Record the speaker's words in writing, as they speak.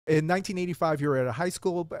In 1985, you were at a high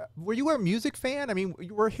school. Were you a music fan? I mean,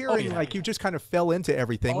 you were Oh hearing yeah. like you just kind of fell into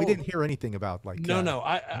everything. We didn't Oh hear anything about like. no.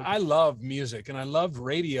 I love music and I love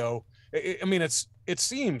radio. I mean, it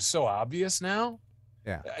seems so obvious now,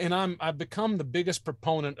 Yeah. and I've become the biggest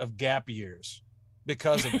proponent of gap years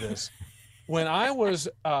because of this. When I was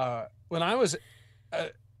uh,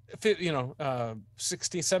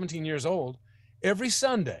 16, 17 years old, every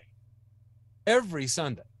Sunday, every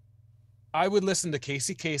Sunday, I would listen to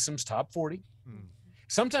Casey Kasem's top 40. Hmm.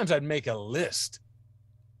 Sometimes I'd make a list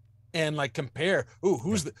and like compare, ooh,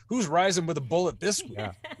 Yeah. who's rising with a bullet this week?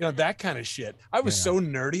 Yeah. That kind of shit. I was Yeah. so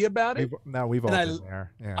nerdy about it. We've And all I been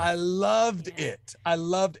there. Yeah. I loved Yeah. it. I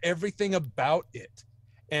loved everything about it.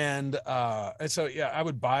 And so yeah, I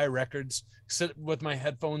would buy records, sit with my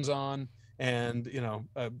headphones on, and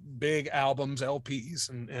big albums, LPs,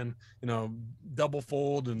 and double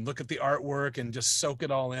fold and look at the artwork and just soak it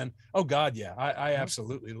all in. Oh God, yeah, I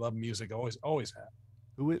absolutely love music. Always have.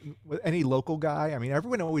 Any local guy? I mean,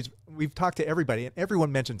 we've talked to everybody and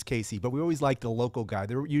everyone mentions Casey, but we always like the local guy.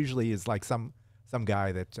 There usually is like some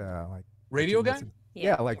guy that like that you Radio guy? listen.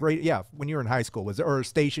 Yeah. Yeah, like yeah. When you were in high school, was there or a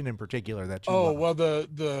station in particular that you Oh, loved? well,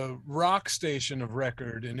 the rock station of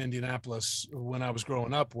record in Indianapolis when I was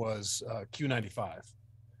growing up was Q95.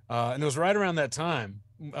 And it was right around that time,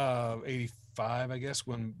 85, I guess,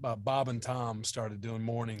 when Bob and Tom started doing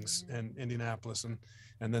mornings in Indianapolis.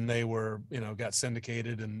 And then they were, got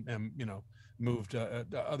syndicated and moved to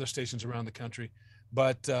other stations around the country.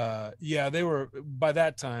 But yeah, by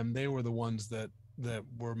that time, they were the ones that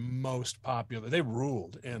were most popular. They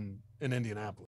ruled in Indianapolis.